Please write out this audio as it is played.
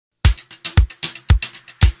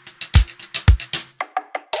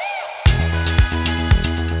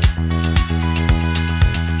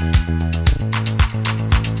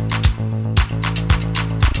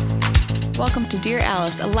welcome to Dear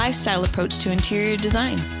Alice, a lifestyle approach to interior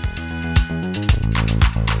design.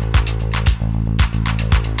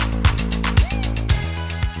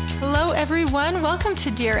 Hello everyone, welcome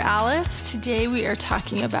to Dear Alice. Today we are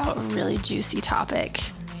talking about a really juicy topic.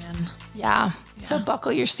 Yeah. So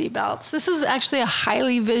buckle your seatbelts. This is actually a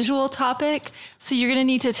highly visual topic, so you're going to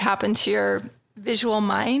need to tap into your visual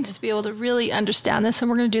mind to be able to really understand this,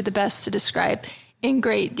 and we're going to do the best to describe in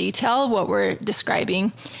great detail what we're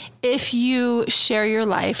describing. If you share your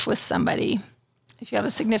life with somebody, if you have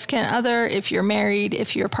a significant other, if you're married,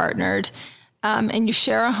 if you're partnered, and you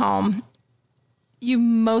share a home, you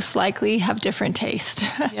most likely have different taste.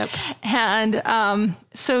 Yep. And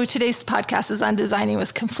so today's podcast is on designing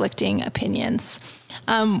with conflicting opinions.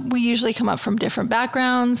 We usually come up from different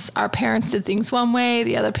backgrounds. Our parents did things one way.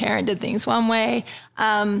 The other parent did things one way.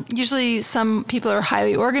 Usually some people are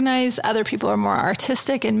highly organized. Other people are more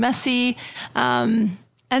artistic and messy.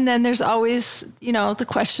 And then there's always, the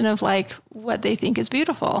question of like what they think is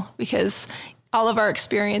beautiful, because all of our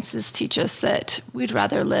experiences teach us that we'd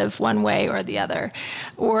rather live one way or the other,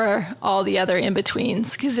 or all the other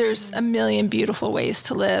in-betweens, because there's a million beautiful ways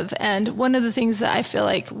to live. And one of the things that I feel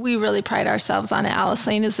like we really pride ourselves on at Alice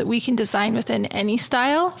Lane is that we can design within any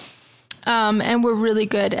style. And we're really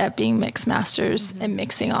good at being mix masters and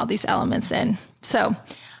mixing all these elements in. So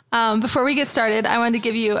before we get started, I wanted to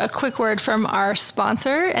give you a quick word from our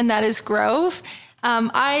sponsor, and that is Grove.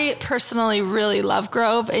 I personally really love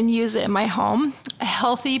Grove and use it in my home.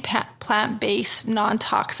 Healthy, plant-based,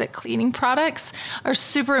 non-toxic cleaning products are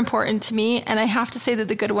super important to me, and I have to say that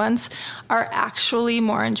the good ones are actually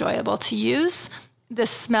more enjoyable to use. The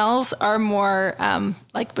smells are more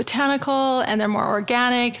like botanical, and they're more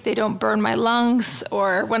organic. They don't burn my lungs,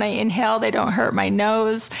 or when I inhale, they don't hurt my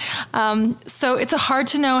nose. So it's hard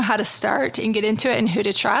to know how to start and get into it and who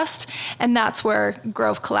to trust, and that's where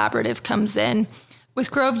Grove Collaborative comes in. With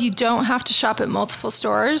Grove, you don't have to shop at multiple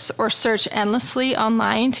stores or search endlessly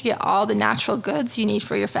online to get all the natural goods you need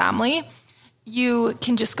for your family. You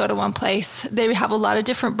can just go to one place. They have a lot of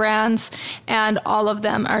different brands, and all of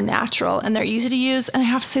them are natural, and they're easy to use. And I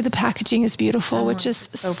have to say the packaging is beautiful, which is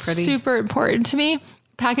so pretty. Super important to me.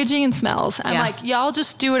 Packaging and smells. I'm like, y'all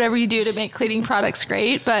just do whatever you do to make cleaning products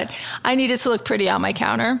great, but I need it to look pretty on my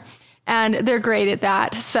counter, and they're great at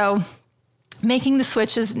that. So making the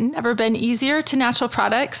switch has never been easier to natural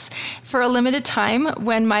products. For a limited time,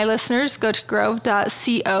 when my listeners go to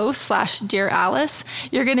grove.co/dearalice,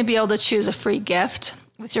 you're going to be able to choose a free gift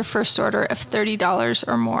with your first order of $30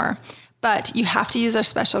 or more. But you have to use our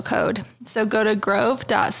special code. So go to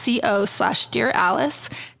grove.co/dearalice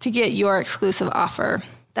to get your exclusive offer.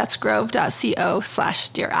 That's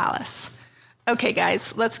grove.co/dearalice. Okay,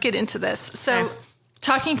 guys, let's get into this. So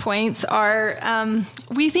talking points are,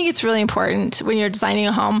 we think it's really important when you're designing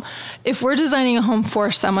a home. If we're designing a home for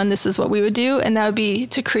someone, this is what we would do, and that would be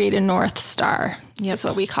to create a North Star. That's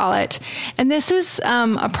what we call it. And this is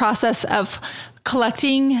a process of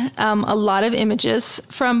collecting a lot of images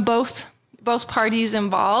from both parties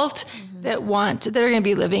involved that are going to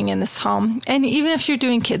be living in this home. And even if you're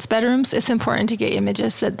doing kids' bedrooms, it's important to get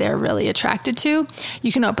images that they're really attracted to.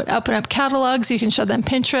 You can open up catalogs. You can show them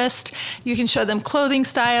Pinterest. You can show them clothing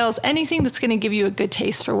styles, anything that's going to give you a good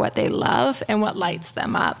taste for what they love and what lights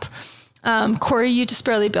them up. Corey, you just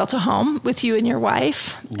barely built a home with you and your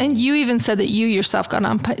wife. And you even said that you yourself got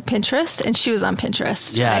on Pinterest, and she was on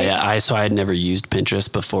Pinterest. Yeah, right? yeah. So I had never used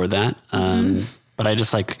Pinterest before that. But I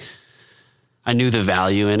just I knew the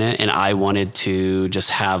value in it, and I wanted to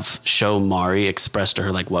just show Mari, express to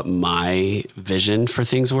her what my vision for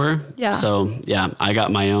things were. Yeah. So I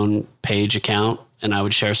got my own page account, and I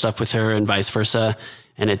would share stuff with her and vice versa.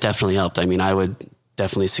 And it definitely helped. I mean, I would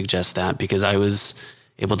definitely suggest that, because I was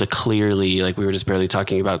able to clearly, like we were just barely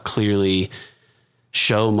talking about, clearly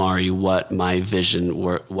show Mari what my vision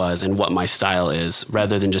was and what my style is,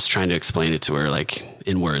 rather than just trying to explain it to her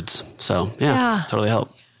in words. So totally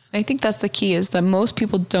helped. I think that's the key, is that most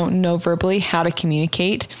people don't know verbally how to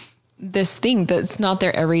communicate this thing that's not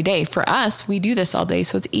there every day. For us, we do this all day.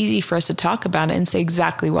 So it's easy for us to talk about it and say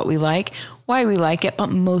exactly what we like, why we like it. But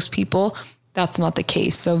most people, that's not the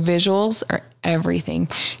case. So visuals are everything.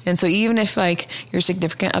 And so even if your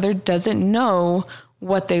significant other doesn't know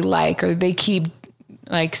what they like, or they keep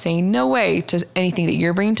saying no way to anything that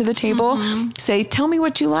you're bringing to the table, say, tell me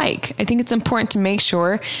what you like. I think it's important to make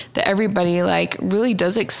sure that everybody really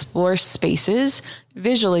does explore spaces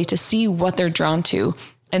visually to see what they're drawn to.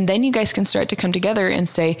 And then you guys can start to come together and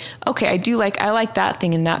say, okay, I like that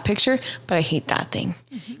thing in that picture, but I hate that thing.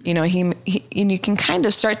 And you can kind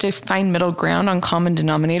of start to find middle ground on common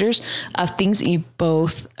denominators of things that you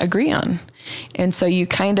both agree on. And so you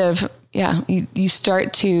kind of you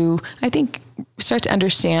start to, I think,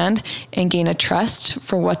 understand and gain a trust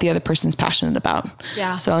for what the other person's passionate about.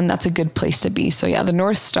 Yeah. So, and that's a good place to be. So yeah, the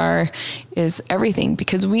North Star is everything,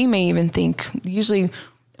 because we may even think, usually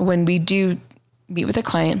when we do meet with a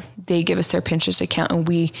client, they give us their Pinterest account and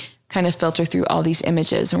we kind of filter through all these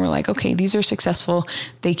images and we're like, okay, these are successful.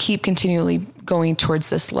 They keep continually going towards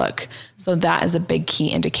this look. So that is a big key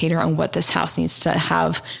indicator on what this house needs to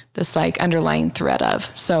have this like underlying thread of.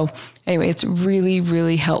 So anyway, it's really,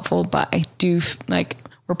 really helpful, but I do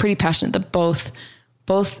we're pretty passionate that both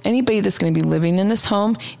anybody that's going to be living in this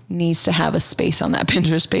home needs to have a space on that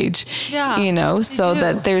Pinterest page, so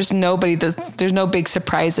that there's no big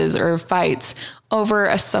surprises or fights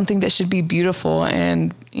over something that should be beautiful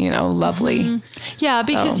and, lovely. Mm-hmm. Yeah.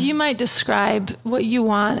 Because you might describe what you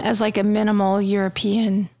want as like a minimal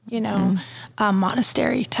European,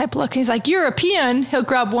 monastery type look. And he's like, European. He'll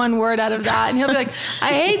grab one word out of that and he'll be like, I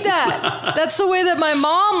hate that. That's the way that my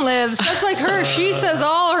mom lives. That's like her. She says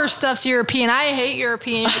all her stuff's European. I hate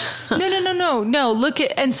European. No. Look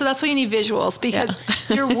at, and so that's why you need visuals, because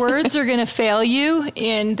your words are going to fail you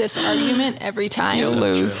in this argument every time. You'll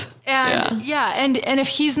lose. And and if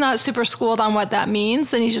he's not super schooled on what that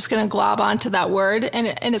means, then he's just going to glob onto that word and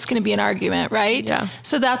it's going to be an argument, right? Yeah.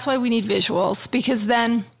 So that's why we need visuals, because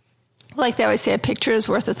then, like they always say, a picture is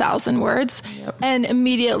worth 1,000 words. Yep. And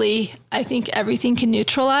immediately, I think everything can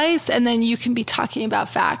neutralize, and then you can be talking about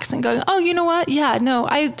facts and going, oh, you know what? Yeah, no,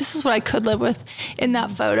 this is what I could live with in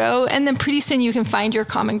that photo. And then pretty soon you can find your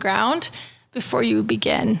common ground before you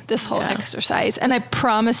begin this whole exercise. And I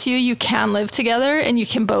promise you can live together and you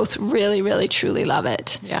can both really, really, truly love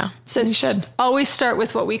it. Yeah. So you should always start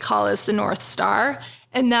with what we call as the North Star.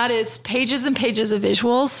 And that is pages and pages of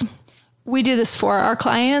visuals. We do this for our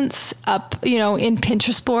clients up, in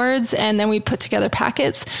Pinterest boards, and then we put together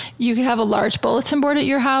packets. You can have a large bulletin board at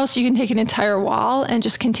your house. You can take an entire wall and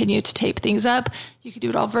just continue to tape things up. You can do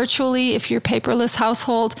it all virtually. If you're a paperless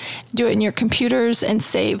household, do it in your computers and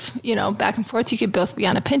save, back and forth. You could both be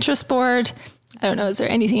on a Pinterest board. I don't know. Is there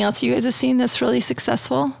anything else you guys have seen that's really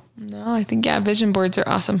successful? No, I think, vision boards are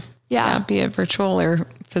awesome. Yeah. Be it virtual or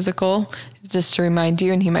physical, just to remind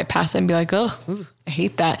you, and he might pass it and be like, oh, I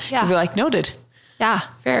hate that. Yeah. You'll be like, noted. Yeah.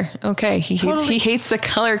 Fair. Okay. He hates the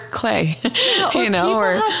color clay, People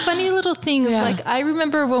have funny little things. Yeah. Like I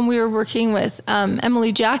remember when we were working with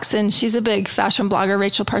Emily Jackson, she's a big fashion blogger,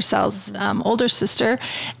 Rachel Parcells' older sister,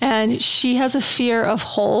 and she has a fear of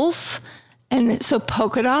holes. And so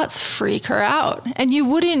polka dots freak her out. And you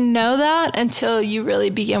wouldn't know that until you really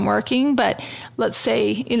begin working. But let's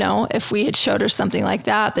say, if we had showed her something like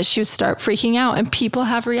that she would start freaking out, and people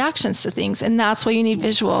have reactions to things. And that's why you need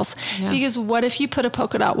visuals. Yeah. Because what if you put a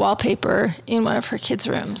polka dot wallpaper in one of her kids'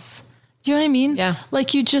 rooms? Do you know what I mean? Yeah.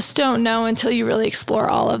 Like you just don't know until you really explore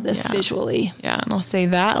all of this visually. Yeah. And I'll say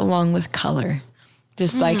that along with color.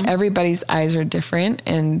 Just like everybody's eyes are different,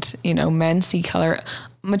 and, men see color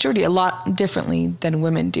a lot differently than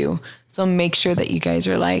women do. So make sure that you guys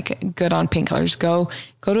are like good on paint colors. Go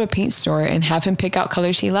to a paint store and have him pick out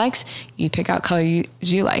colors he likes. You pick out colors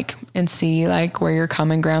you like and see like where your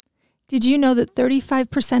common ground. Did you know that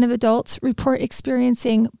 35% of adults report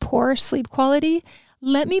experiencing poor sleep quality?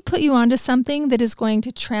 Let me put you onto something that is going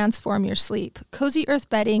to transform your sleep. Cozy Earth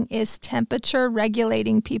bedding is temperature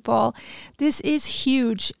regulating, people. This is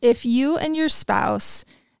huge. If you and your spouse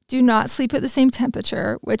do not sleep at the same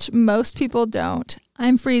temperature, which most people don't,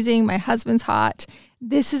 I'm freezing, my husband's hot.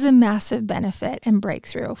 This is a massive benefit and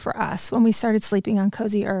breakthrough for us when we started sleeping on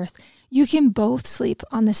Cozy Earth. You can both sleep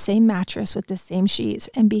on the same mattress with the same sheets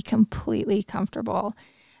and be completely comfortable.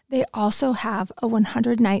 They also have a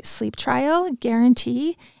 100-night sleep trial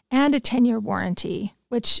guarantee and a 10-year warranty,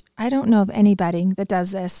 which I don't know of any bedding that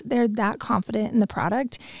does this. They're that confident in the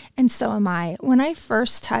product, and so am I. When I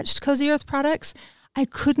first touched Cozy Earth products, I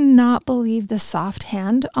could not believe the soft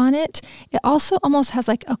hand on it. It also almost has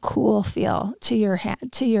like a cool feel to your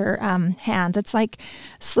hand. It's like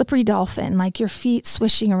slippery dolphin, like your feet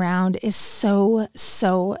swishing around is so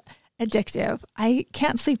addictive. I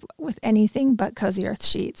can't sleep with anything but Cozy Earth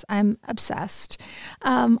sheets. I'm obsessed.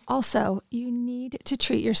 Also, you need to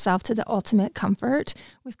treat yourself to the ultimate comfort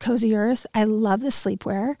with Cozy Earth. I love the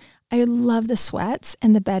sleepwear. I love the sweats,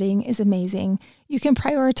 and the bedding is amazing. You can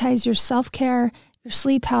prioritize your self-care, your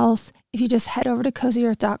sleep health, if you just head over to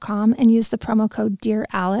CozyEarth.com and use the promo code Dear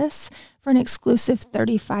Alice for an exclusive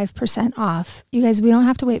 35% off. You guys, we don't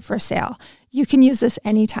have to wait for a sale. You can use this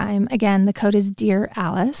anytime. Again, the code is Dear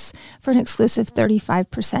Alice for an exclusive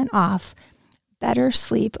 35% off. Better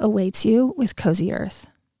sleep awaits you with Cozy Earth.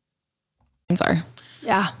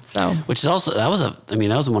 Yeah. So, Which is also, that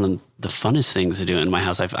was one of the funnest things to do in my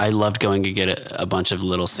house. I loved going to get a bunch of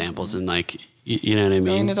little samples and like, you know what I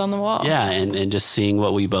mean? laying it on the wall. Yeah. And just seeing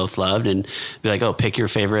what we both loved and be like, oh, pick your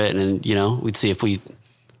favorite. And then, you know, we'd see if we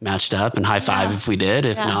matched up and high five if we did.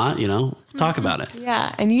 If not, you know, talk about it.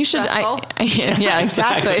 Yeah. And you should, yeah,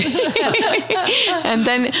 exactly. And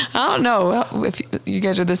then I don't know if you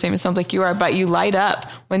guys are the same. It sounds like you are, but you light up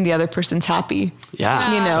when the other person's happy.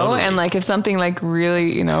 Yeah. You know, totally. and like if something like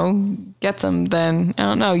really, you know, gets them, then I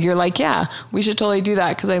don't know, you're like, yeah, we should totally do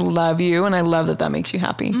that because I love you and I love that makes you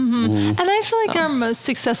happy. And I feel like our most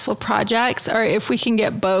successful projects are if we can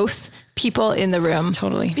get both people in the room.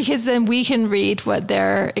 Totally. Because then we can read what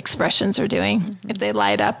their expressions are doing, if they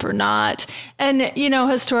light up or not. And, you know,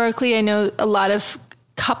 historically, I know a lot of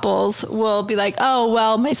couples will be like, oh,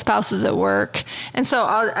 well, my spouse is at work. And so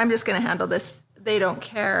I'm just going to handle this. They don't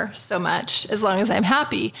care so much as long as I'm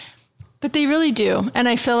happy. But they really do. And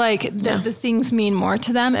I feel like the things mean more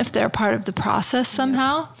to them if they're part of the process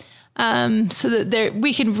somehow. So that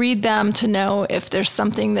we can read them to know if there's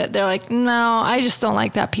something that they're like, no, I just don't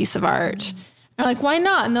like that piece of art. I'm like, why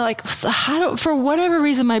not? And they're like, for whatever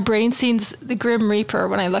reason, my brain sees the Grim Reaper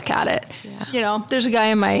when I look at it. Yeah. You know, there's a guy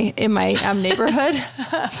in my neighborhood,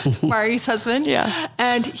 Mari's husband. Yeah.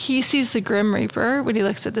 And he sees the Grim Reaper when he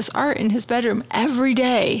looks at this art in his bedroom every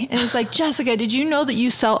day. And he's like, Jessica, did you know that you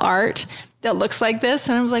sell art that looks like this?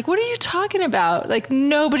 And I was like, what are you talking about? Like,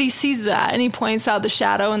 nobody sees that. And he points out the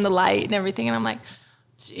shadow and the light and everything. And I'm like,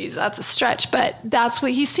 geez, that's a stretch, but that's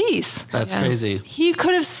what he sees. That's crazy. He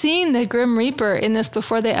could have seen the Grim Reaper in this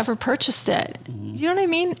before they ever purchased it. You know what I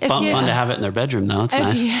mean? Fun to have it in their bedroom, though. It's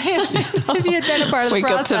nice. If he had been a part of the Wake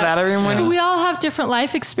process. up to that every morning. We all have different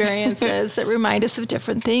life experiences that remind us of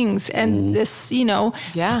different things. And this, you know,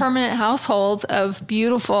 permanent household of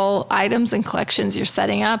beautiful items and collections you're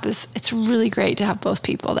setting up it's really great to have both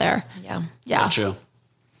people there. Yeah. Yeah. So true.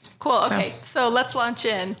 Cool. Okay. So let's launch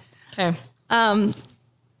in. Okay.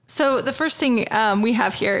 So the first thing we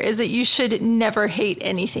have here is that you should never hate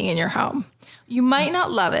anything in your home. You might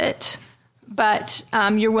not love it, but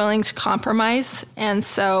you're willing to compromise. And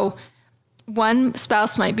so one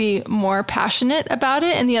spouse might be more passionate about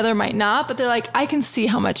it and the other might not, but they're like, I can see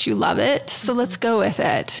how much you love it. So let's go with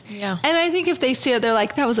it. Yeah. And I think if they see it, they're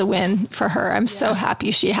like, that was a win for her. I'm so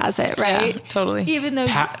happy she has it. Right. Yeah, totally. Even though,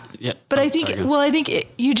 Yeah. but I think,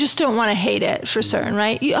 you just don't want to hate it for certain,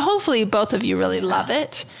 right? Hopefully both of you really love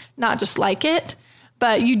it, not just like it,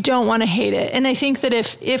 but you don't want to hate it. And I think that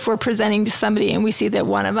if we're presenting to somebody and we see that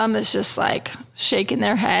one of them is just like shaking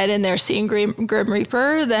their head and they're seeing Grim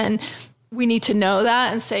Reaper, then we need to know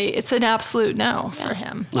that and say it's an absolute no for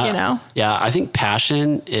him, you know? Yeah, I think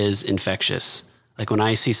passion is infectious. Like when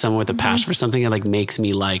I see someone with a passion for something, it like makes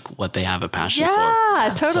me like what they have a passion for.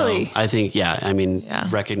 Yeah, totally. So I think,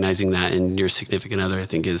 recognizing that in your significant other, I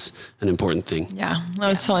think is an important thing. Yeah. I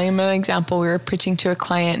was telling him an example. We were pitching to a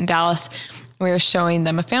client in Dallas. We were showing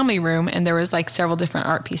them a family room and there was like several different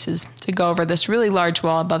art pieces to go over this really large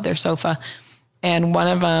wall above their sofa. And one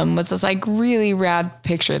of them was this like really rad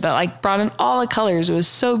picture that like brought in all the colors. It was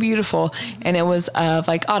so beautiful. And it was of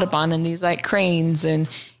like Audubon and these like cranes and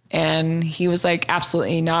he was like,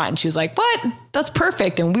 absolutely not. And she was like, what? That's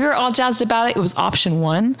perfect. And we were all jazzed about it. It was option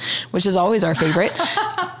 1, which is always our favorite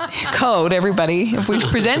code, everybody. If we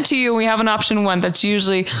present to you, we have an option 1. That's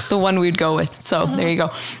usually the one we'd go with. So there you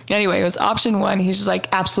go. Anyway, it was option 1. He's just like,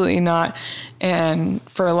 absolutely not. And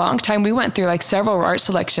for a long time, we went through like several art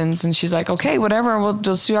selections and she's like, okay, whatever, we'll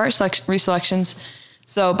just do art reselections.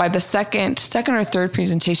 So by the second or third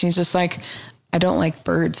presentation, he's just like, I don't like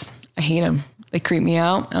birds. I hate them. They creep me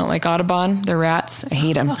out. I don't like Audubon. They're rats. I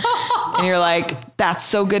hate them. And you're like, that's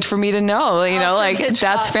so good for me to know, you know, like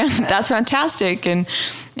that's fantastic. And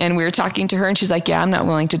we were talking to her and she's like, yeah, I'm not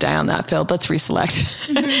willing to die on that field. Let's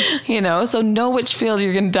reselect, you know, so know which field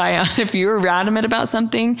you're going to die on. If you're adamant about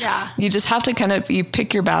something, you just have to you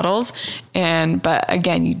pick your battles. But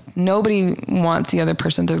again, nobody wants the other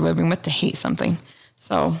person they're living with to hate something.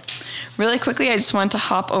 So really quickly, I just want to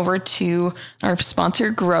hop over to our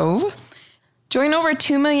sponsor, Grove. Join over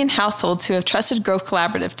 2 million households who have trusted Grove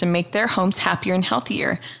Collaborative to make their homes happier and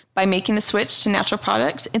healthier. By making the switch to natural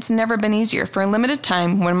products, it's never been easier. For a limited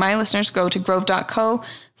time, when my listeners go to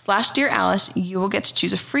grove.co/Dear Alice, you will get to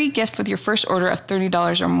choose a free gift with your first order of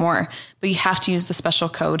 $30 or more. But you have to use the special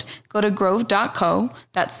code. Go to grove.co/Dear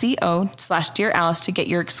Alice to get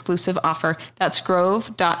your exclusive offer. That's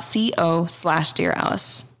grove.co/Dear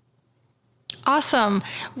Alice. Awesome.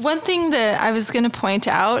 One thing that I was going to point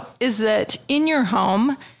out is that in your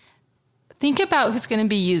home, think about who's going to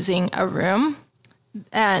be using a room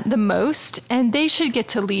the most, and they should get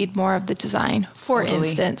to lead more of the design. For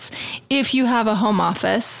instance, if you have a home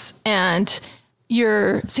office and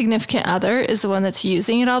your significant other is the one that's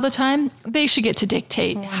using it all the time, they should get to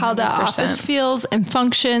dictate 100%. How the office feels and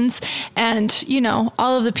functions and,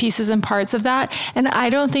 all of the pieces and parts of that. And I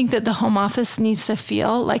don't think that the home office needs to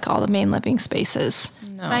feel like all the main living spaces,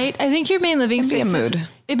 right? I think your main living spaces,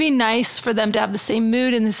 it'd be nice for them to have the same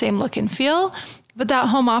mood and the same look and feel, but that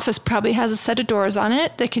home office probably has a set of doors on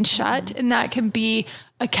it that can shut, and that can be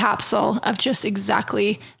a capsule of just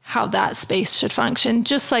exactly how that space should function.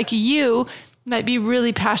 Just like you might be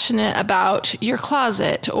really passionate about your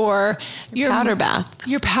closet or your powder bath.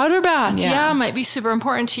 Your powder bath, might be super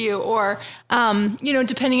important to you. Or,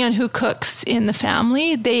 depending on who cooks in the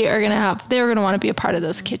family, they're going to want to be a part of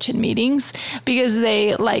those kitchen meetings because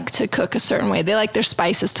they like to cook a certain way. They like their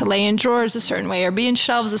spices to lay in drawers a certain way or be in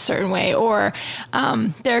shelves a certain way. Or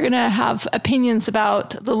they're going to have opinions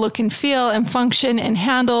about the look and feel and function and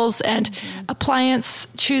handles and appliance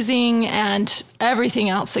choosing and everything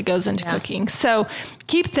else that goes into cooking. So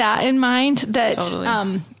keep that in mind that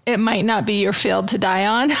it might not be your field to die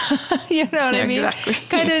on. You know what I mean?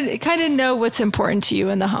 Exactly. Kind of know what's important to you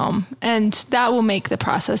in the home, and that will make the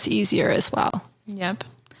process easier as well. Yep.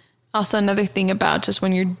 Also, another thing about just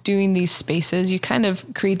when you're doing these spaces, you kind of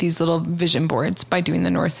create these little vision boards by doing the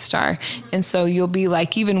North Star. And so you'll be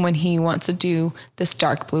like, even when he wants to do this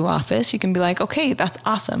dark blue office, you can be like, okay, that's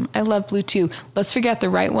awesome. I love blue too. Let's figure out the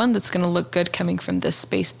right one that's going to look good coming from this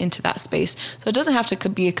space into that space. So it doesn't have to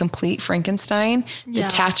be a complete Frankenstein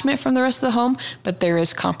detachment from the rest of the home, but there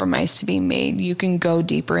is compromise to be made. You can go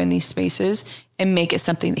deeper in these spaces and make it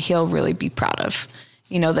something that he'll really be proud of.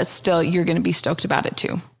 That still you're going to be stoked about it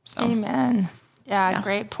too. So. Amen. Yeah,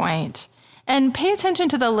 great point. And pay attention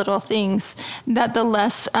to the little things that the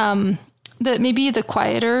less, that maybe the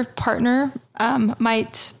quieter partner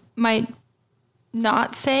might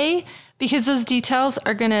not say, because those details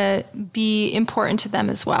are going to be important to them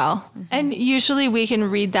as well. Mm-hmm. And usually we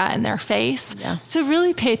can read that in their face. Yeah. So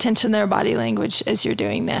really pay attention to their body language as you're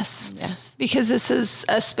doing this. Yes. Because this is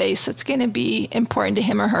a space that's going to be important to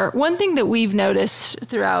him or her. One thing that we've noticed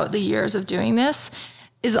throughout the years of doing this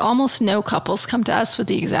is almost no couples come to us with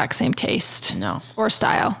the exact same taste. No. Or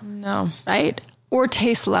style. No. Right? Or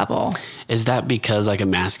taste level. Is that because like a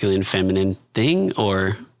masculine, feminine thing,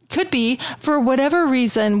 or? Could be. For whatever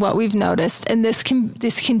reason, what we've noticed, and this can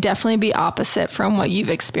definitely be opposite from what you've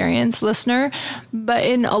experienced, listener, but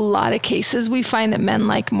in a lot of cases, we find that men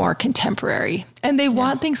like more contemporary, and they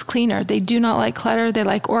want things cleaner. They do not like clutter. They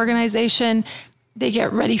like organization. They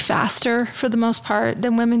get ready faster for the most part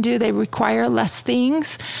than women do. They require less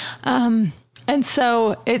things. And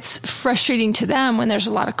so it's frustrating to them when there's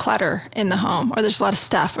a lot of clutter in the home, or there's a lot of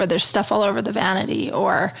stuff, or there's stuff all over the vanity,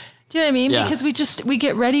 or do you know what I mean? Yeah. Because we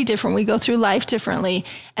get ready different. We go through life differently.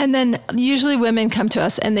 And then usually women come to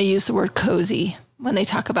us and they use the word cozy when they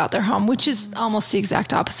talk about their home, which is almost the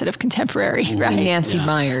exact opposite of contemporary, right? Nancy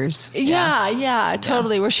Myers. Yeah,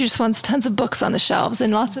 totally. Where she just wants tons of books on the shelves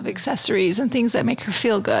and lots of accessories and things that make her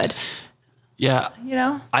feel good. Yeah.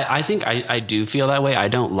 I think I do feel that way. I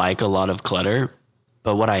don't like a lot of clutter,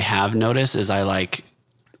 but what I have noticed is I like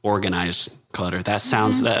organized clutter. That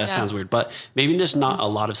sounds sounds weird, but maybe there's not a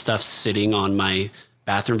lot of stuff sitting on my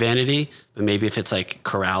bathroom vanity, but maybe if it's like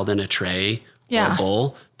corralled in a tray or a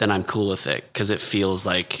bowl, then I'm cool with it because it feels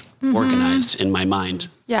like organized in my mind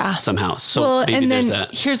somehow. So maybe there's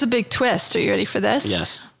that. Here's a big twist. Are you ready for this?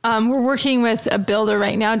 Yes. We're working with a builder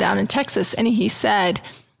right now down in Texas, and he said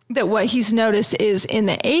that what he's noticed is in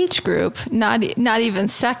the age group, not even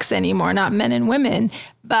sex anymore, not men and women,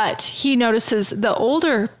 but he notices the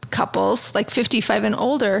older couples, like 55 and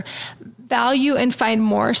older, value and find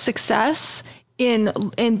more success in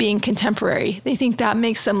being contemporary. They think that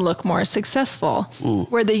makes them look more successful.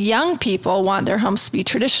 Where the young people want their homes to be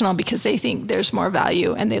traditional because they think there's more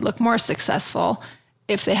value and they look more successful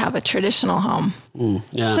if they have a traditional home.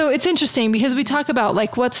 So it's interesting because we talk about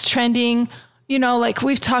like what's trending. Like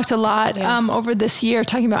we've talked a lot over this year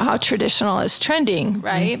talking about how traditional is trending,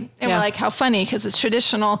 right? And we're like, how funny because it's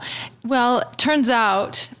traditional. Well, it turns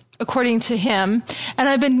out, according to him, and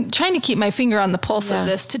I've been trying to keep my finger on the pulse of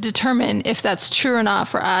this to determine if that's true or not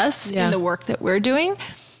for us in the work that we're doing.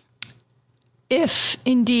 If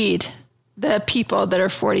indeed the people that are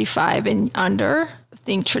 45 and under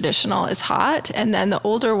think traditional is hot, and then the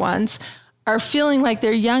older ones are feeling like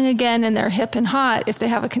they're young again and they're hip and hot if they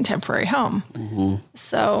have a contemporary home.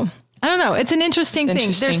 So I don't know. It's an interesting thing.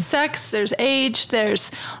 Interesting. There's sex, there's age,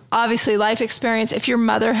 there's obviously life experience. If your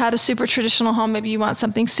mother had a super traditional home, maybe you want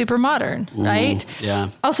something super modern, right? Yeah.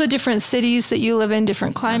 Also different cities that you live in,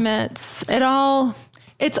 different climates.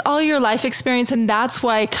 It's all your life experience. And that's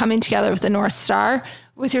why coming together with the North Star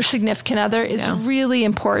with your significant other is really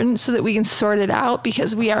important so that we can sort it out,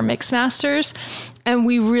 because we are mix masters and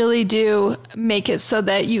we really do make it so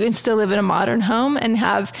that you can still live in a modern home and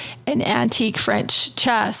have an antique French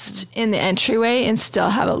chest in the entryway and still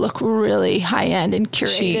have it look really high end and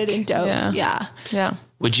curated Chic. and dope. Yeah.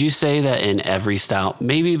 Would you say that in every style,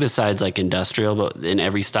 maybe besides like industrial, but in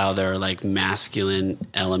every style, there are like masculine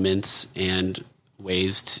elements and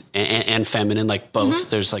ways and feminine, like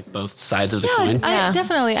both, there's like both sides of the coin?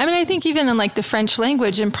 Definitely. I mean, I think even in like the French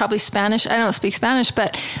language and probably Spanish, I don't speak Spanish,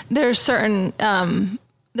 but there's certain,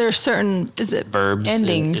 is it verbs,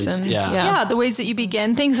 endings and the ways that you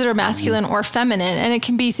begin, things that are masculine or feminine, and it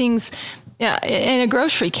can be things in a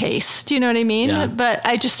grocery case. Do you know what I mean? Yeah. But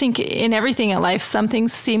I just think in everything in life, some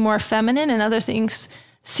things seem more feminine and other things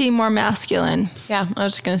seem more masculine. Yeah, I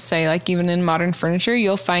was just going to say, like, even in modern furniture,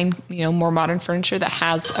 you'll find, more modern furniture that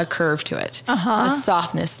has a curve to it, a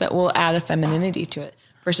softness that will add a femininity to it,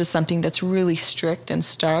 versus something that's really strict and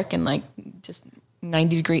stark and like just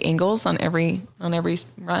 90-degree angles on every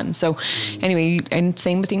run. So anyway, and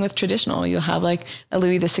same thing with traditional. You'll have like a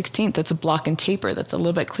Louis XVI that's a block and taper that's a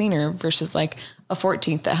little bit cleaner versus like a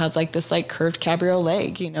 14th that has like this like curved cabriole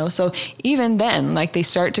leg, So even then, like they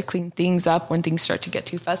start to clean things up when things start to get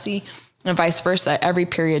too fussy, and vice versa. Every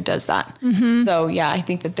period does that. So yeah, I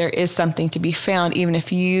think that there is something to be found, even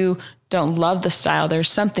if you don't love the style, there's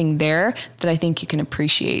something there that I think you can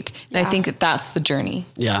appreciate. And I think that that's the journey.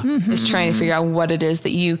 Yeah. Is trying to figure out what it is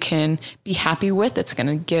that you can be happy with. That's going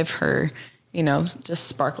to give her, just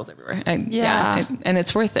sparkles everywhere. And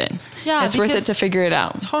it's worth it. Yeah. It's worth it to figure it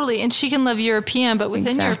out. Totally. And she can live European, but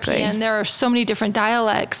within European, there are so many different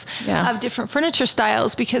dialects of different furniture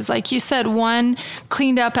styles, because like you said, one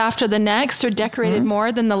cleaned up after the next or decorated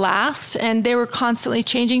more than the last. And they were constantly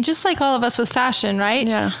changing, just like all of us with fashion, right?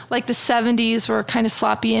 Yeah. Like the 70s were kind of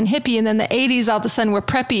sloppy and hippie. And then the 80s, all of a sudden were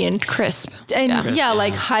preppy and crisp. And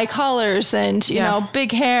like high collars and, you know,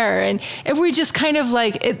 big hair. And if we just kind of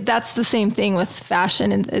like, that's the same thing with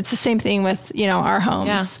fashion, and it's the same thing with our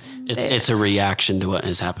homes. It's a reaction to what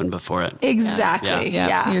has happened before it. Exactly.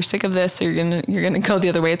 Yeah. You're sick of this, so you're gonna go the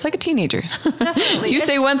other way. It's like a teenager. Definitely. You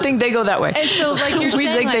say one thing, they go that way. And so, like you're we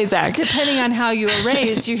saying, zig, they zag. Depending on how you were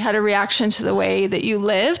raised, you had a reaction to the way that you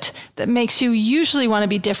lived that makes you usually want to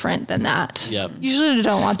be different than that. Yep. Usually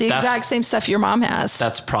don't want the exact same stuff your mom has.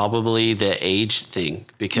 That's probably the age thing,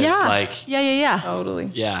 because Totally.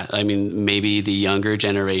 Yeah. I mean, maybe the younger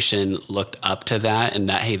generation looked up to that and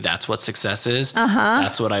that, hey, that's what success is.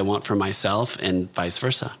 That's what I want for myself, and vice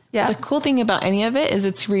versa. Yeah. The cool thing about any of it is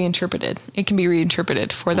it's reinterpreted. It can be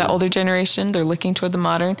reinterpreted for that older generation. They're looking toward the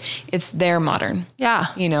modern. It's their modern. Yeah.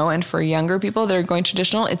 And for younger people that are going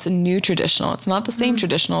traditional, it's a new traditional. It's not the same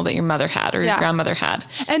traditional that your mother had or your grandmother had.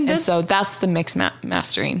 And so that's the mix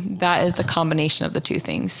mastering. That is the combination of the two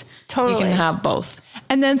things. Totally. You can have both.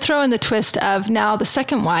 And then throw in the twist of now the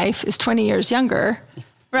second wife is 20 years younger.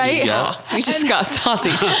 Right? Yeah. We just got saucy.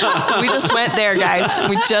 We just went there, guys.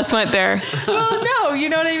 We just went there. Well, no, you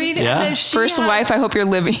know what I mean? Yeah. And then First wife, I hope you're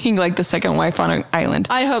living like the second wife on an island.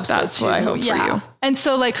 I hope That's so too. what I hope for you. And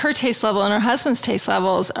so like her taste level and her husband's taste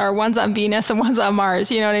levels are one's on Venus and one's on Mars.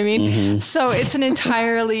 You know what I mean? So it's an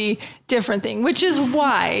entirely different thing, which is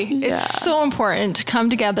why it's so important to come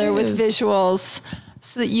together with visuals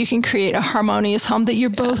so that you can create a harmonious home that you're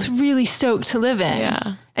both really stoked to live in.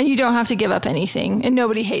 Yeah. And you don't have to give up anything, and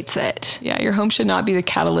nobody hates it. Yeah, your home should not be the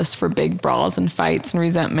catalyst for big brawls and fights and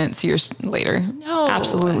resentments years later. No.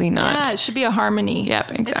 Absolutely not. Yeah, it should be a harmony.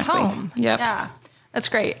 Yep, exactly. It's home. Yep. Yeah. That's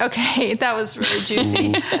great. Okay, that was really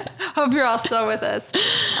juicy. Hope you're all still with us.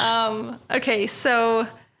 Okay, so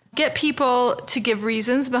get people to give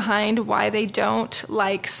reasons behind why they don't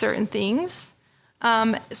like certain things,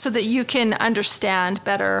 so that you can understand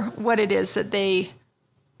better what it is that they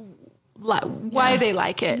why they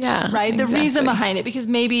like it, right? The reason behind it, because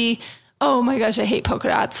maybe, oh my gosh, I hate polka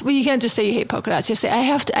dots. Well, you can't just say you hate polka dots. You say, I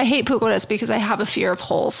hate polka dots because I have a fear of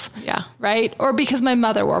holes. Yeah. Right? Or because my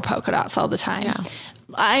mother wore polka dots all the time. Yeah.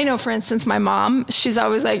 I know, for instance, my mom, she's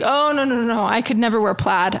always like, oh, no. I could never wear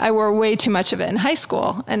plaid. I wore way too much of it in high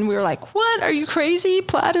school. And we were like, what? Are you crazy?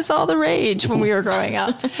 Plaid is all the rage when we were growing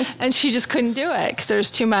up. And she just couldn't do it because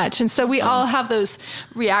there's too much. And so we all have those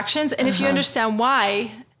reactions. And if you understand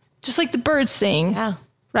why, just like the birds sing,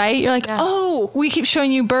 right? You're like, oh, we keep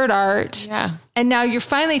showing you bird art. Yeah. And now you're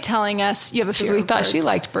finally telling us you have a fear Because we of thought birds. she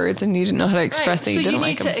liked birds and you didn't know how to express that you didn't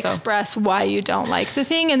like them. So you need to express why you don't like the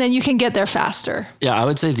thing, and then you can get there faster. Yeah, I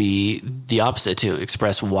would say the opposite too.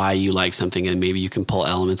 Express why you like something, and maybe you can pull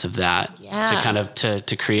elements of that to kind of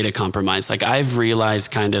to create a compromise. Like I've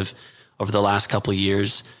realized kind of over the last couple of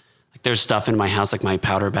years, like there's stuff in my house, like my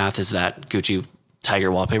powder bath is that Gucci tiger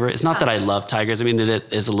wallpaper. It's not that I love tigers. I mean,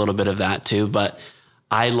 it is a little bit of that too, but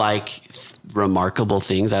I like remarkable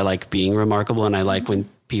things. I like being remarkable, and I like when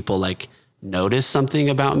people like notice something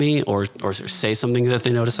about me or say something that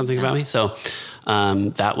they notice something about me. So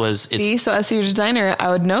that was it. See, so as your designer, I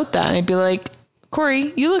would note that and I'd be like,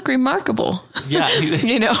 Corey, you look remarkable. Yeah.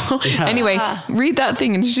 You know, anyway, read that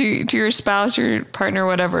thing and to your spouse, your partner,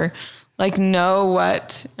 whatever, like know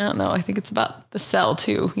what, I don't know. I think it's about the sell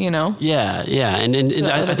too, you know? Yeah. Yeah. And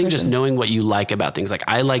I think just knowing what you like about things. Like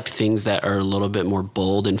I liked things that are a little bit more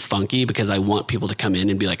bold and funky because I want people to come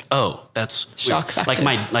in and be like, oh, that's shock factor.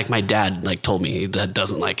 Like my dad like told me that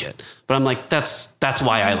doesn't like it, but I'm like, that's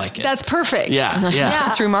why I like it. That's perfect. Yeah. Yeah.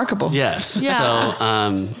 It's remarkable. Yes. Yeah.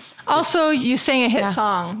 So, also, you sang a hit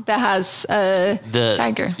song that has the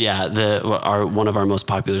tiger. Yeah, one of our most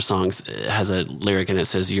popular songs has a lyric and it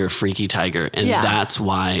says "You're a freaky tiger," and that's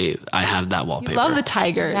why I have that wallpaper. You love the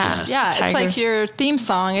tigers. Yes. Yeah, Tiger. it's like your theme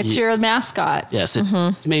song. It's your mascot. Yes,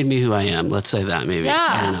 it's made me who I am. Let's say that maybe. Yeah.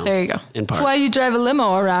 I don't know. There you go. In part. That's why you drive a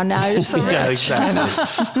limo around now. You're so rich. Yeah,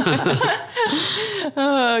 exactly.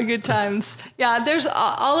 Oh, good times. Yeah, there's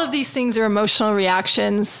all of these things are emotional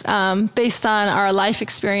reactions based on our life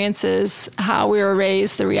experiences, how we were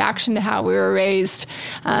raised, the reaction to how we were raised,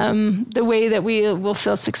 the way that we will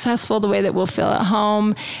feel successful, the way that we'll feel at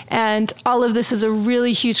home. And all of this is a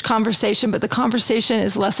really huge conversation, but the conversation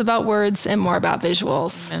is less about words and more about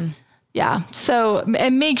visuals. Amen. Yeah. So,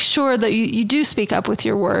 and make sure that you do speak up with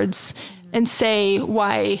your words and say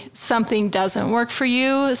why something doesn't work for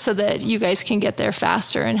you so that you guys can get there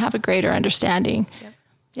faster and have a greater understanding. Yep.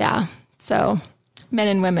 Yeah. So men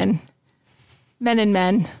and women, men and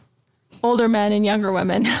men, older men and younger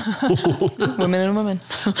women. Women and women.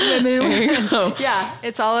 Women and women. Yeah,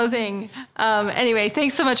 it's all a thing. Anyway,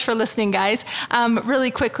 thanks so much for listening, guys.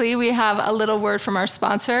 Really quickly, we have a little word from our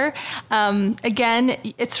sponsor. Again,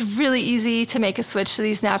 it's really easy to make a switch to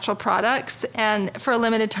these natural products. And for a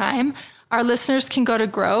limited time, our listeners can go to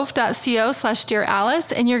grove.co/Dear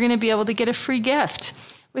Alice, and you're going to be able to get a free gift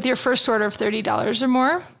with your first order of $30 or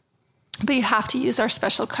more. But you have to use our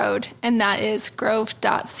special code, and that is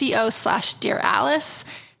grove.co/Dear Alice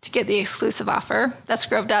to get the exclusive offer. That's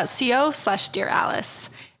grove.co/Dear Alice.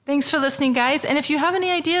 Thanks for listening, guys. And if you have any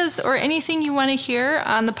ideas or anything you want to hear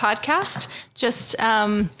on the podcast, just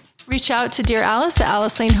reach out to Dear Alice at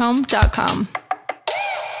alicelanehome.com.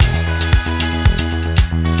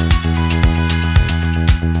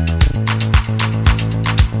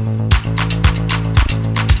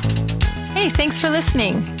 Hey, thanks for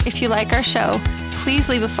listening. If you like our show, please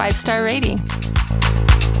leave a 5-star rating.